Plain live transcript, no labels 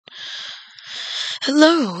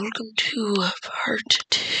Hello, welcome to part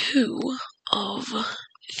 2 of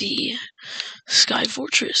the Sky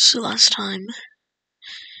Fortress. Last time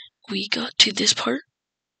we got to this part,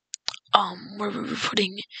 where we were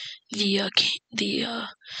putting the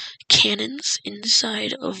cannons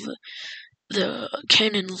inside of the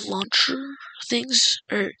cannon launcher things,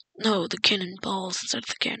 or no, the cannon balls inside of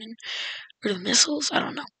the cannon, or the missiles, I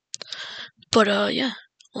don't know. But yeah,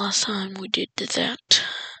 last time we did that.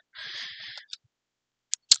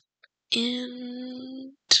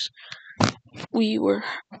 And we're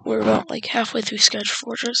about like halfway through Sky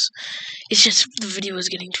Fortress. It's just the video is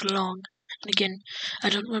getting too long. And again, I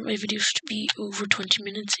don't want my videos to be over 20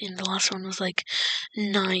 minutes, and the last one was like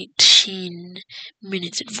 19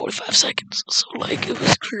 minutes and 45 seconds. So like it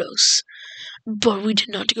was close. But we did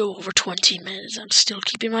not go over 20 minutes. I'm still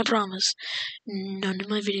keeping my promise. None of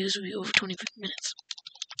my videos will be over 20 minutes.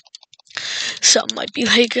 Some might be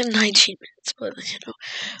like 19 minutes, but you know.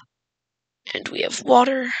 And we have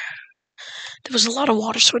water. There was a lot of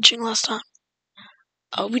water switching last time.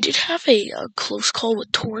 We did have a close call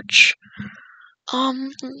with Torch,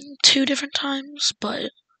 2 different times, but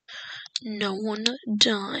no one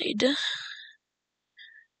died.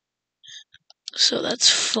 So that's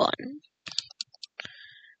fun.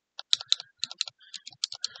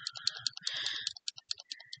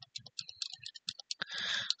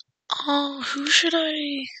 Oh, who should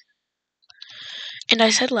I... And I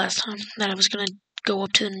said last time that I was gonna go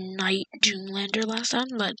up to the Night Doomlander last time,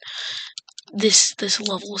 but this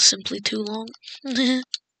level is simply too long.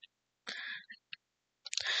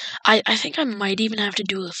 I think I might even have to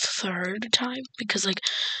do a 3rd time, because, like,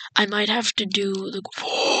 I might have to do the...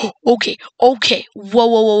 Okay.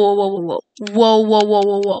 Whoa.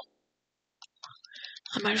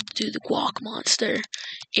 I might have to do the guac monster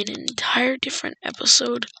in an entire different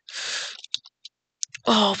episode.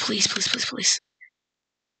 Oh, please.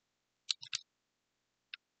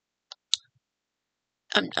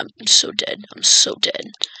 I'm so dead. I'm so dead.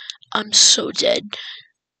 Please. I'm so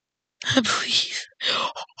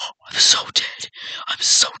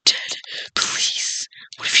dead. Please.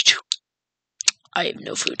 What if you do? I have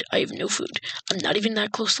no food. I'm not even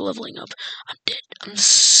that close to leveling up. I'm dead. I'm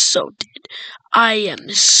so dead. I am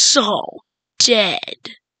so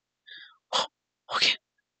dead. Okay.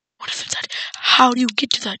 What if it's that? How do you get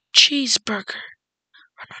to that cheeseburger?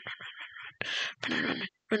 Run.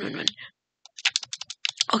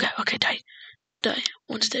 Okay, die.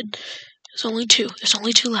 One's dead. There's only 2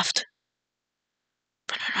 left.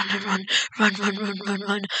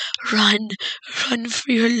 Run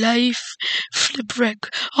for your life. Flip wreck.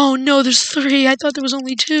 Oh no, there's 3. I thought there was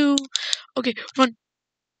only 2. Okay, run.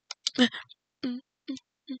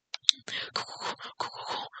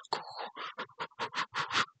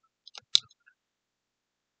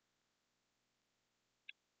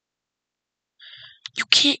 You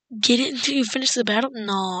can't get it until you finish the battle?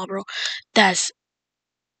 Nah, bro. That's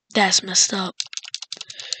messed up.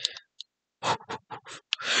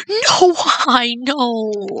 No, why?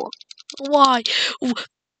 No. Why?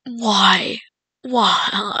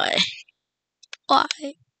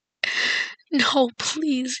 No,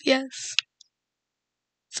 please, yes.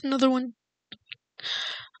 It's another one.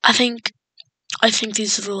 I think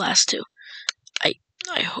these are the last 2.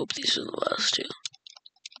 I hope these are the last 2.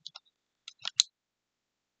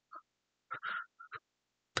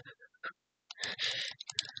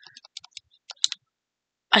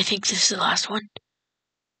 I think this is the last one.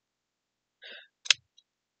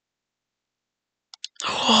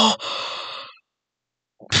 Oh.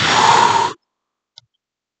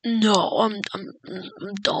 No, I'm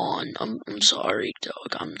done. I'm sorry,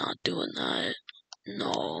 dog. I'm not doing that.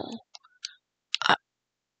 No.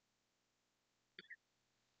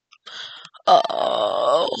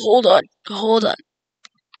 Hold on.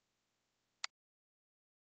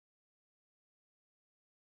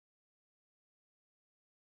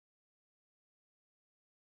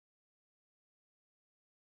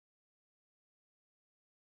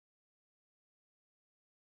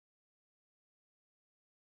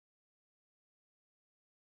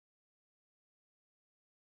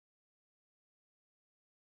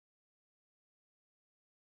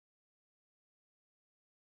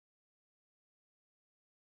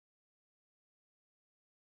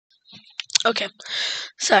 Okay.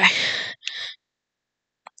 Sorry.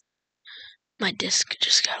 My disc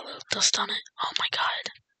just got a little dust on it. Oh my god.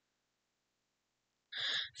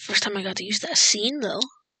 First time I got to use that scene, though.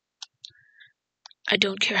 I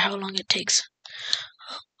don't care how long it takes.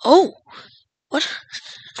 Oh! What?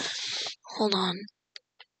 Hold on.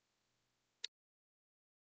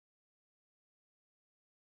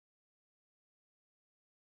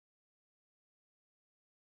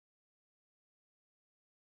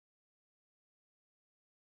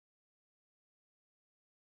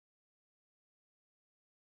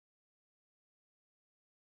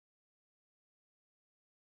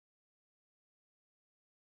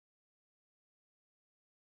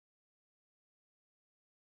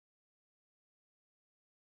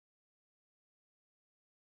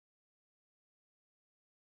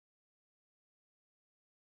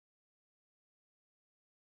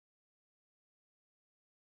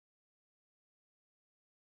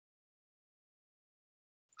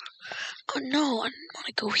 Oh no, I don't want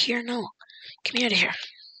to go here. No, get me out of here.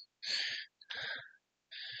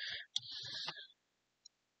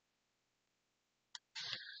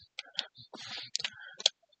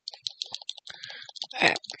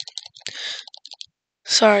 Alright.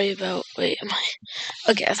 Sorry about. Wait, am I?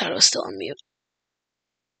 Okay, I thought I was still on mute.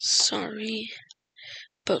 Sorry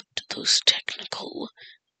about those technical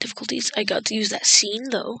difficulties. I got to use that scene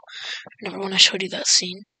though. Remember when I showed you that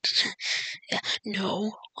scene? Yeah.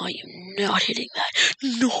 No, I am not hitting that.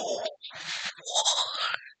 No.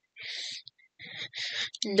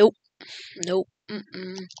 Nope. Nope.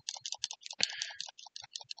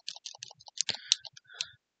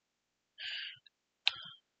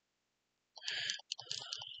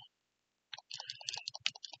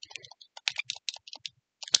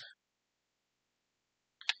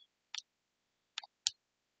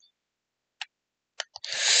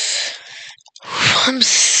 I'm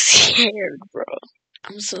scared, bro.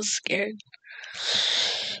 I'm so scared.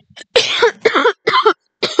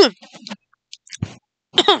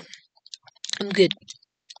 I'm good.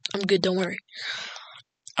 I'm good, don't worry.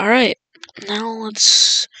 Alright, now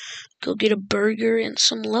let's go get a burger and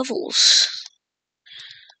some levels.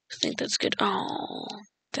 I think that's good. Oh,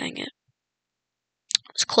 dang it.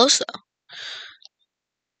 It's close though.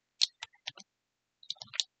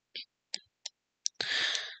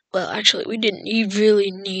 Well, actually, we didn't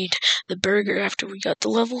really need the burger after we got the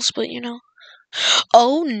levels, but you know.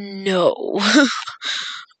 Oh no.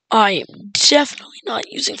 I am definitely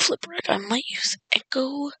not using Flipwreck. I might use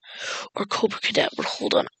Echo or Cobra Cadet, but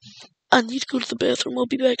hold on. I need to go to the bathroom. I'll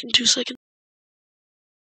be back in 2 seconds.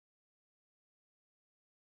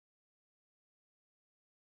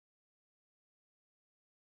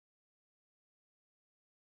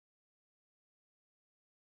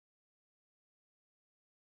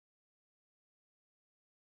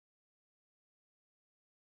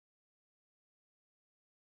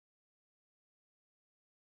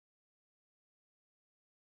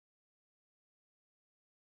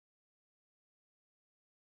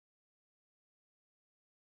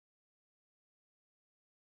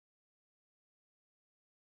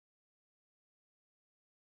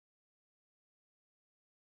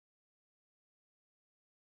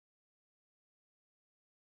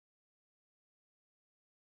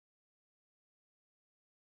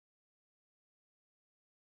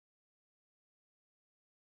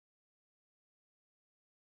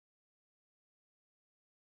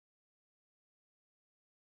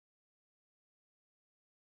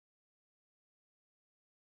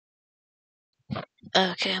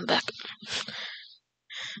 Okay, I'm back.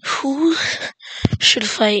 Who should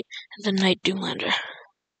fight the Night Doomlander?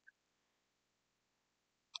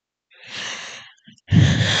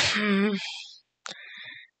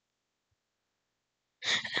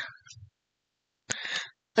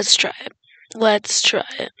 Let's try it. Let's try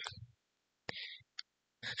it.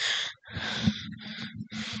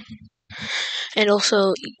 And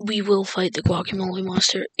also, we will fight the Guacamole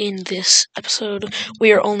Monster in this episode.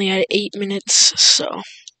 We are only at 8 minutes, so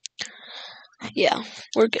yeah,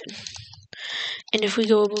 we're good. And if we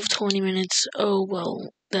go above 20 minutes, oh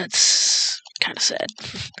well, that's kind of sad.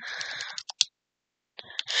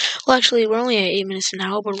 Well, actually, we're only at 8 minutes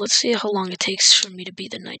now, but let's see how long it takes for me to be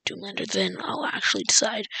the Night Doomlander. Then I'll actually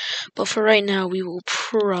decide. But for right now, we will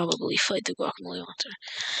probably fight the Guacamole Monster.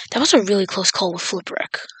 That was a really close call with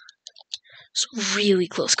Flipwreck. It's a really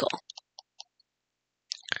close call.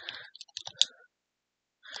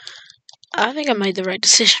 I think I made the right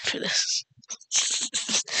decision for this.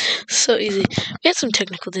 So easy. We had some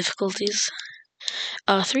technical difficulties.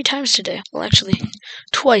 3 times today. Well, actually,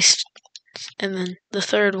 twice. And then the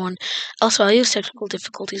third one. Also, I use technical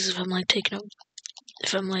difficulties if I'm like taking a,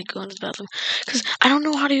 if I'm like going to the bathroom, because I don't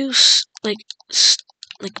know how to use like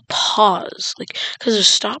pause, like because there's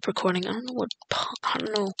stop recording. I don't know I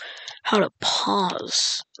don't know how to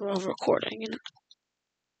pause while recording, and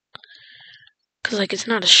because like it's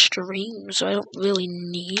not a stream, so I don't really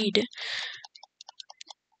need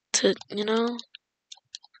to, you know.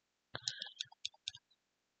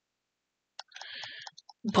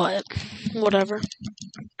 But whatever.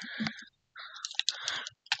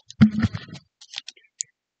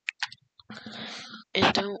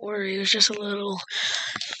 And don't worry, it was just a little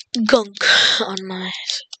gunk on my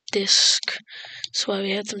disc. That's why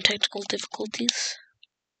we had some technical difficulties.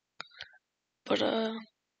 But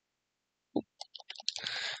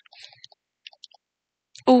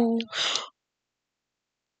oh.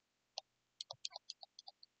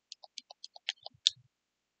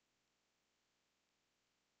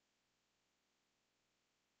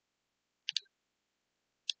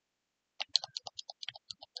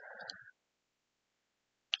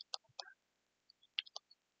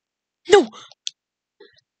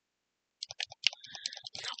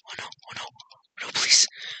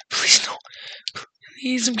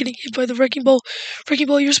 Please, I'm getting hit by the wrecking ball. Wrecking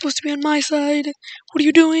ball, you're supposed to be on my side. What are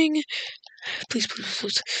you doing? Please, please,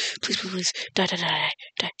 please, please, please, please. Die, die, die,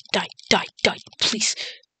 die, die, die, die, please.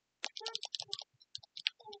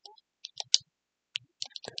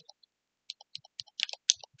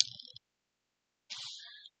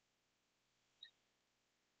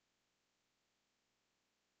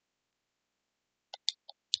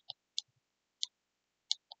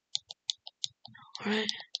 Alright.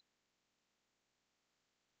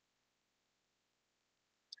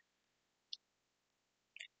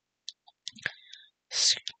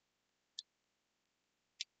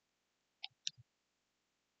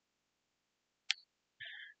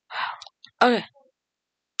 Okay.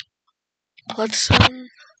 Let's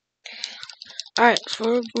alright,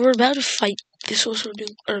 so we're about to fight this also do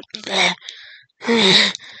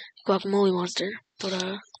guacamole monster.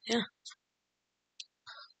 But yeah.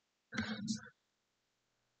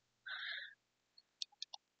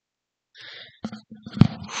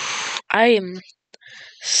 I am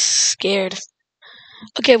scared.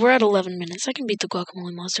 Okay, we're at 11 minutes. I can beat the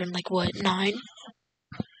guacamole monster in like what, 9?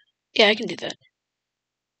 Yeah, I can do that.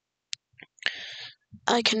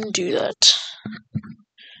 I can do that.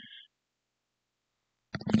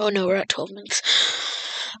 Oh no, we're at 12 minutes.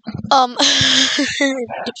 Depends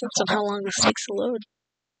on how long this takes to load.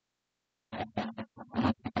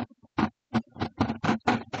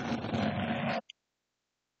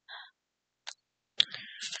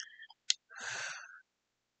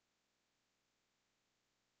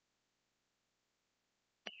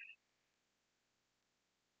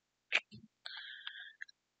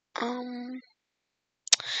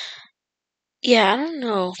 Yeah, I don't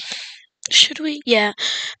know. Should we? Yeah,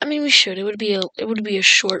 I mean we should. It would be a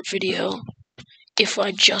short video if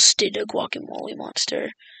I just did a guacamole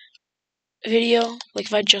monster video. Like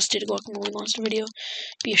if I just did a guacamole monster video,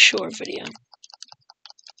 it'd be a short video.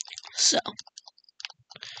 So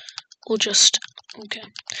we'll just okay.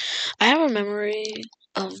 I have a memory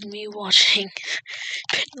of me watching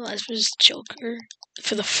Peomise vs. Joker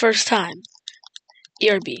for the first time.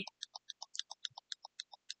 ERB.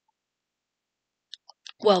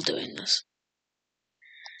 While doing this.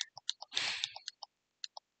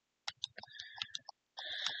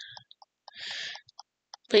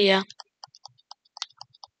 But yeah.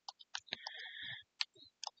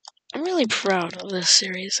 I'm really proud of this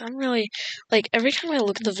series. I'm really, like, every time I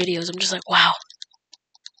look at the videos, I'm just like, wow.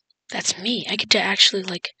 That's me. I get to actually,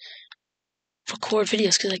 like, record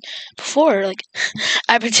videos. Because, like, before, like,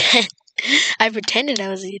 I pretended I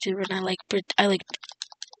was a YouTuber and I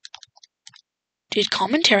did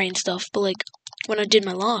commentary and stuff. But, like, when I did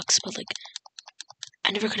my locks, but, like,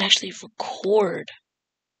 I never could actually record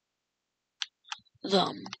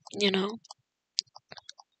them, you know?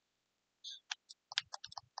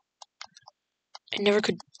 I never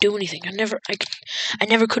could do anything. I never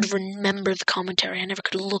could remember the commentary. I never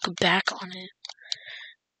could look back on it.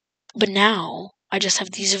 But now, I just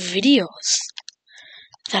have these videos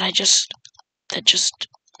that just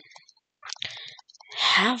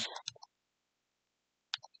have.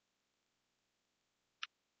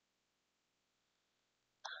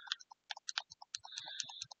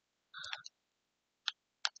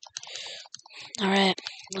 Alright,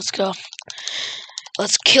 let's go.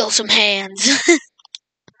 Let's kill some hands.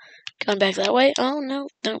 Going back that way? Oh, no,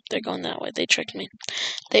 they're going that way. They tricked me.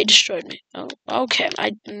 They destroyed me. Oh, okay,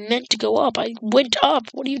 I meant to go up. I went up.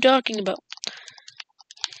 What are you talking about?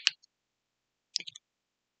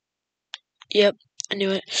 Yep, I knew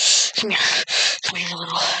it. Come here. Come here, you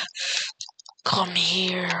little... Come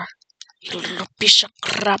here, you little piece of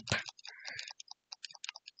crap.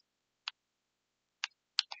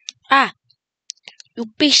 Ah! You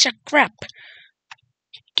piece of crap.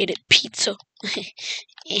 Get it, pizza.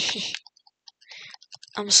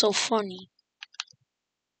 I'm so funny.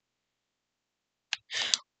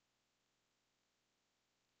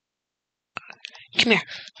 Come here.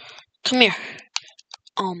 Come here.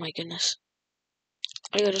 Oh my goodness.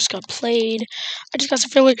 I just got played. I just got some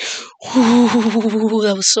fairly. Ooh,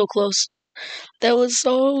 that was so close. That was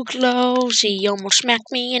so close. He almost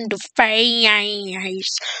smacked me in the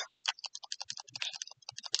face.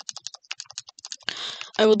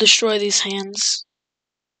 I will destroy these hands.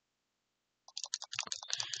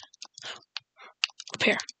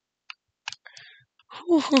 Repair.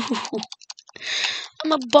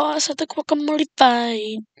 I'm a boss at the guacamole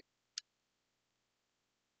fight.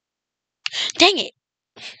 Dang it!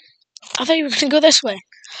 I thought you were gonna go this way.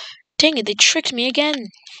 Dang it, they tricked me again.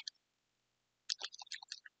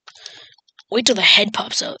 Wait till the head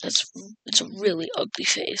pops out. It's a really ugly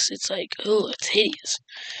face. It's like, oh, it's hideous.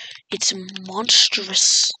 It's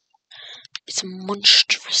monstrous. It's It's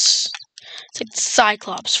monstrous. It's like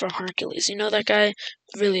Cyclops from Hercules. You know that guy?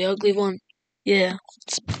 The really ugly one? Yeah,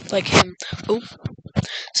 it's like him. Oh,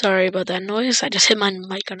 sorry about that noise. I just hit my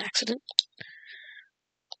mic on accident.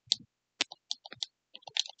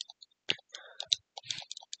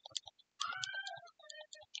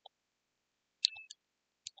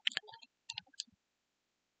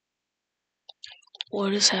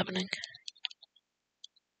 What is happening?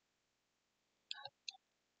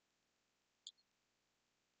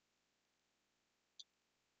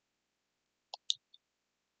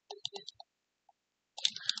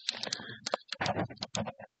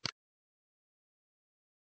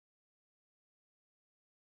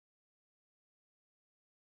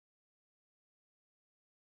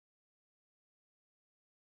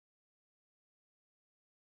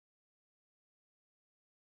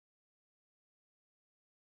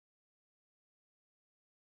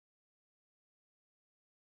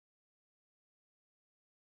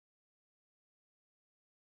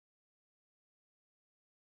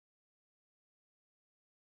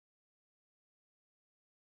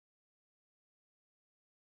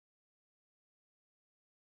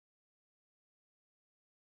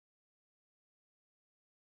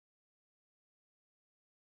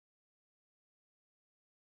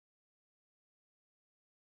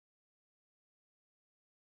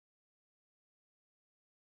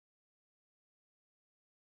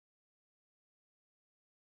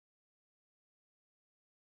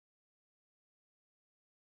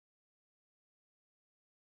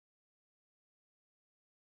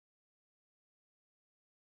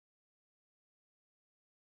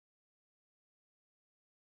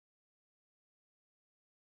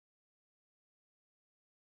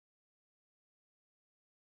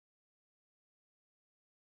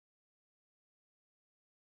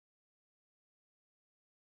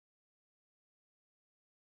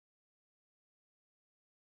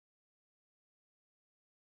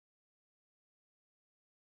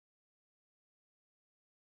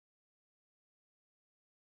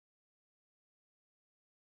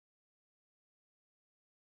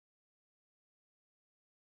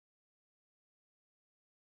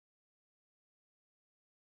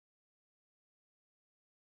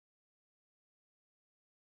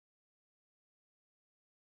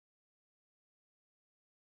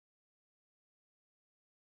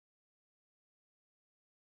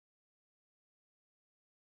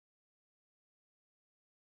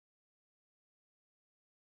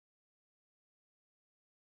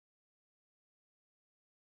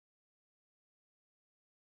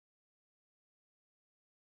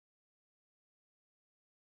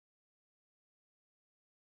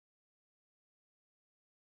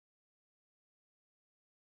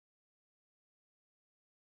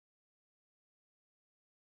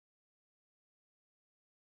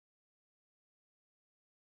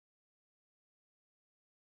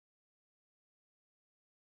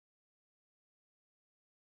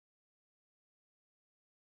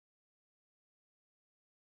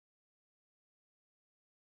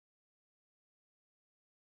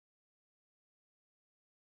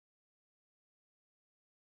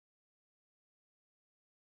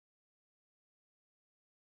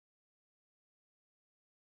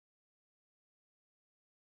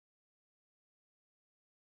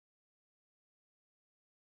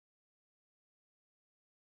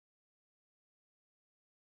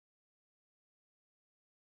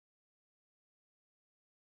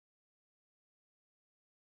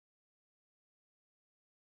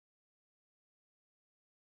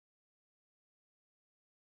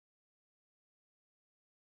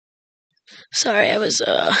 Sorry, I was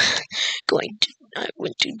I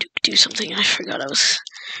went to do something and I forgot I was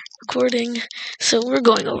recording. So we're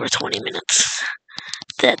going over 20 minutes.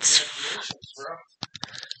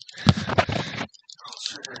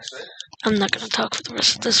 I'm not gonna talk for the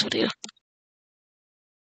rest of this video.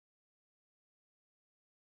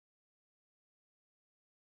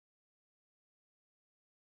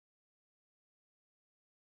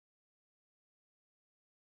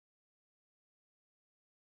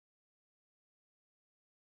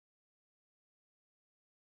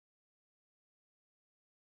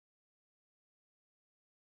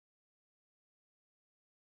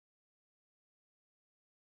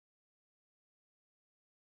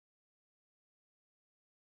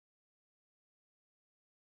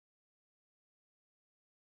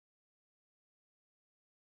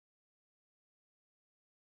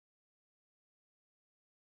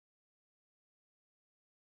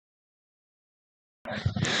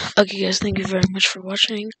 Okay guys, thank you very much for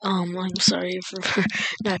watching. I'm sorry for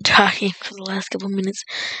not talking for the last couple minutes.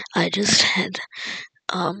 I just had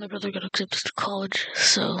My brother got accepted to college,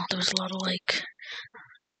 so there was a lot of like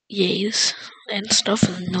yays and stuff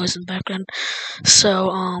and noise in the background.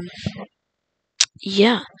 So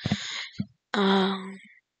yeah.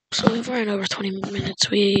 So we've ran over 20 minutes.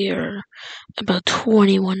 We are about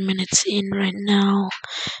 21 minutes in right now.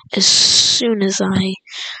 As soon as I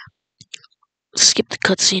skip the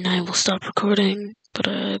cutscene, I will stop recording. But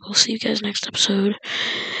I will see you guys next episode.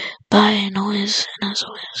 Bye, and always, and as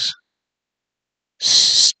always,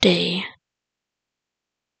 stay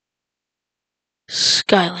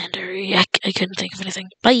Skylander. I couldn't think of anything.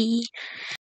 Bye!